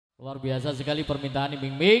Luar biasa sekali permintaan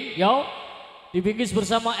Iming. Yo, dibingkis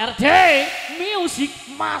bersama Erde. Musik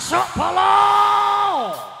masuk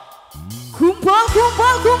balo. Gumpal,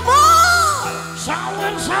 gumpal, gumpal.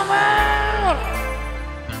 Sawer, sawer.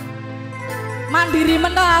 Mandiri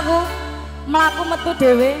meneh aku, mlaku metu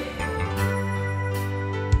dhewe.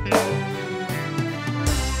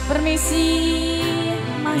 Permisi,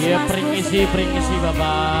 Mas. Iya, permisi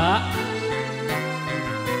Bapak.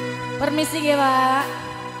 Permisi nggih, Pak.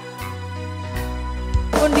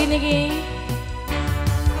 Pundi niki?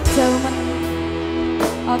 Jauh men.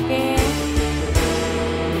 Oke.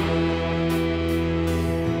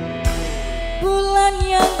 Bulan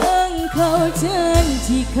yang engkau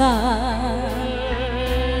janjikan,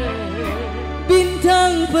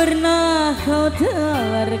 bintang pernah kau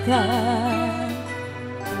tawarkan.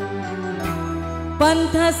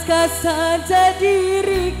 Pantaskah saja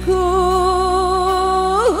diriku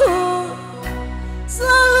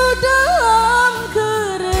selalu dalam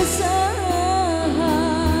keresahan?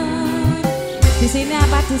 Di sini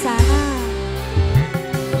apa di sana?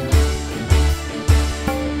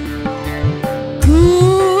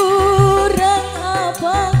 Kurang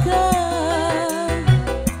apakah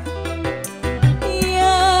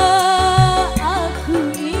ya aku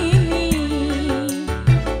ini?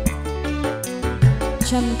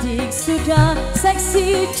 Cantik sudah,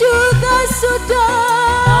 seksi juga sudah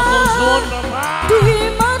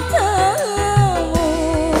di matamu.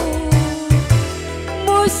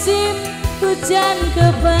 Musim hujan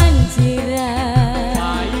kebanjiran,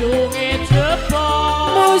 Payungnya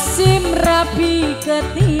Jepara. musim rapi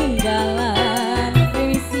ketinggalan.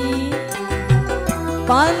 Permisi.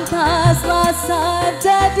 Pantaslah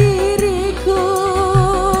saja diriku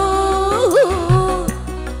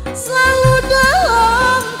selalu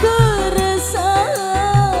dalam keresahan.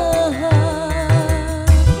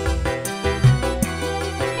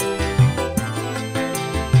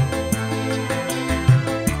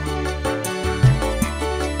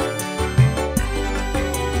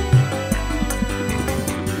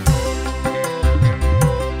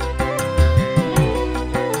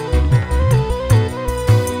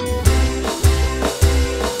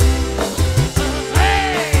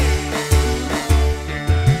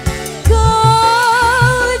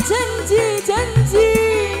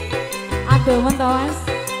 Mas,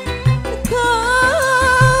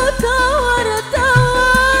 kau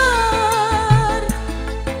tawar-tawar,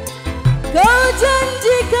 kau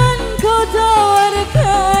janjikan, kau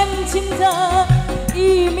tawarkan cinta,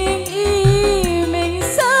 iming-iming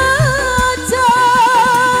saja.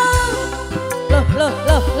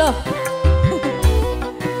 Loh.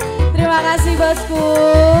 Terima kasih bosku.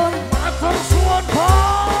 Akbar suat bos.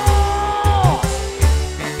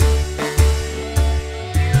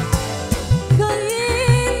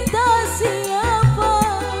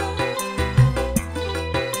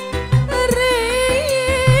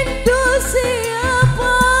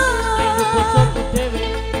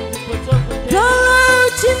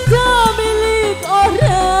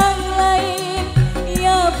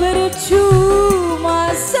 Percuma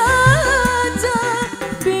saja,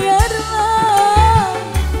 biarlah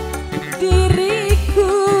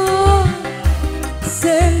diriku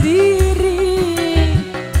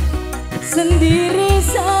sendiri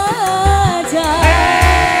saja.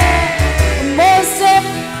 Musim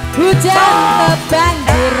hujan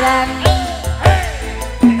kebanjiran,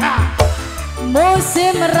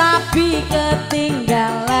 musim rapi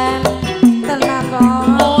ketinggalan. Tenang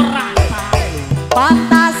Orang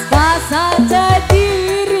pantaskah saja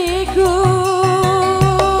diriku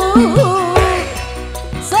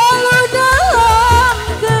selalu dalam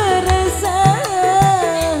keresahan.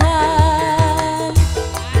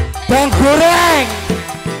 Bang goreng.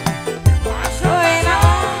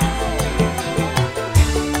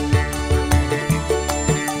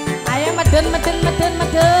 Ayo meden. Ayo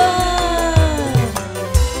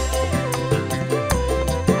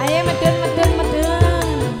meden.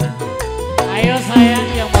 Ayo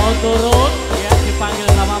sayang yang mau turun ya dipanggil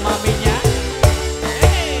sama maminya.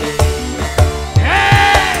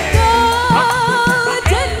 Kau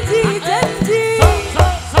janji,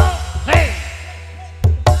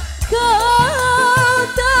 kau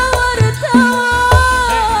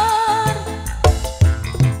tawar-tawar,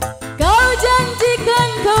 kau janjikan,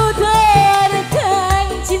 kau tawarkan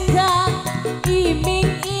cinta,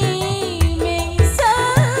 iming-iming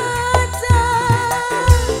saja.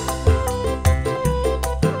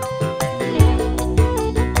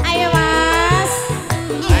 Ayo Mas.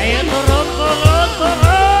 Ayo turun.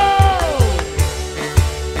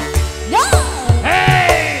 Yo.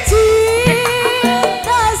 Hey.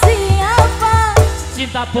 Cinta siapa?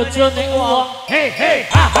 Cinta bojone wong. Hey.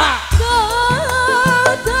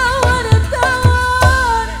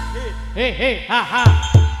 Hei, haha.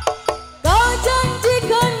 Kau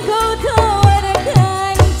janjikan kau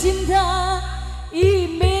tawarkan cinta,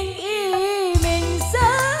 iming-iming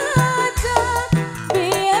saja,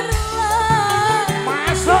 biarlah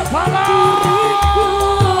Masuk bola. diriku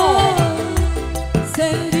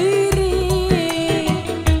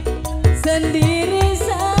sendiri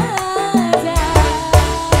saja.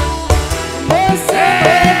 Musim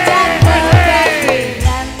hujan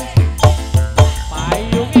bergantian,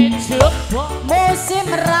 Payung jebol. musim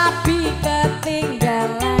rapi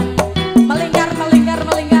ketinggalan, melingkar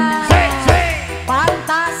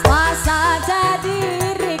pantaslah saja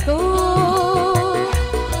diriku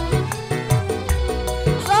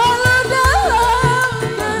selalu dalam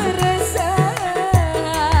keresahan.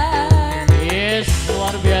 Yes,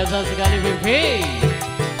 luar biasa sekali Vivi.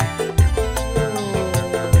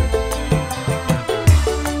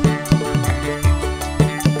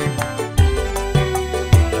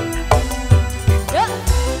 Ya,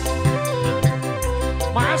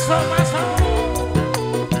 Masuk.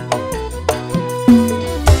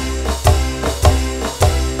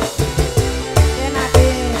 enak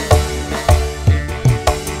deh.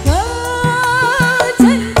 Kau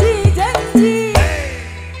janji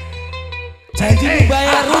Janji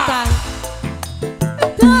membayar utang.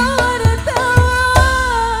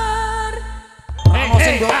 tawar. Ono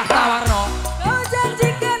sing mbok tawarno. Kau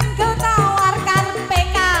janjikan kau tawarkan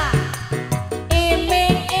PK,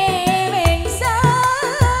 iming-iming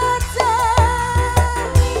saja.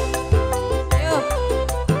 Yuk,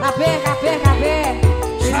 kabeh.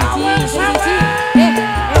 Siji.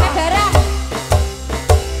 Enak darah.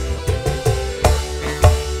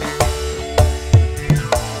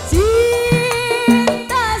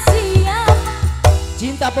 Cinta siapa,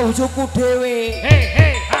 Cinta bojoku dhewe.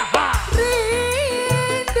 Hei, haha.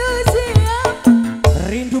 rindu siapa,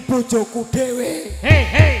 Rindu bojoku dhewe.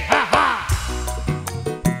 Hei, haha.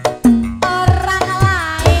 orang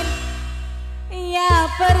lain ya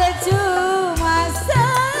percuma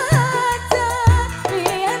saja,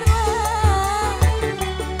 biarlah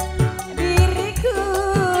diriku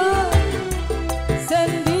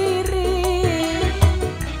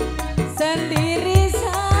sendiri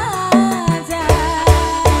saja.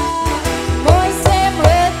 Musim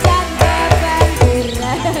hujan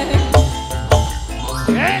kebanjiran,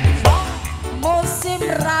 musim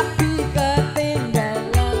rapi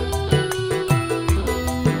ketinggalan,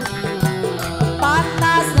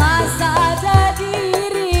 pantaslah saja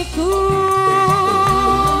diriku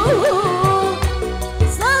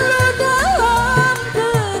selalu dalam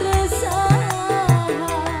keresahan.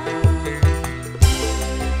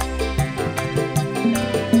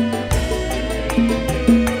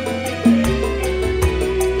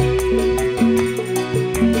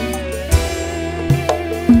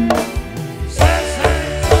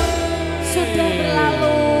 Sudah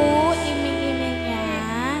berlalu iming-imingnya.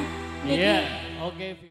 Iya, oke.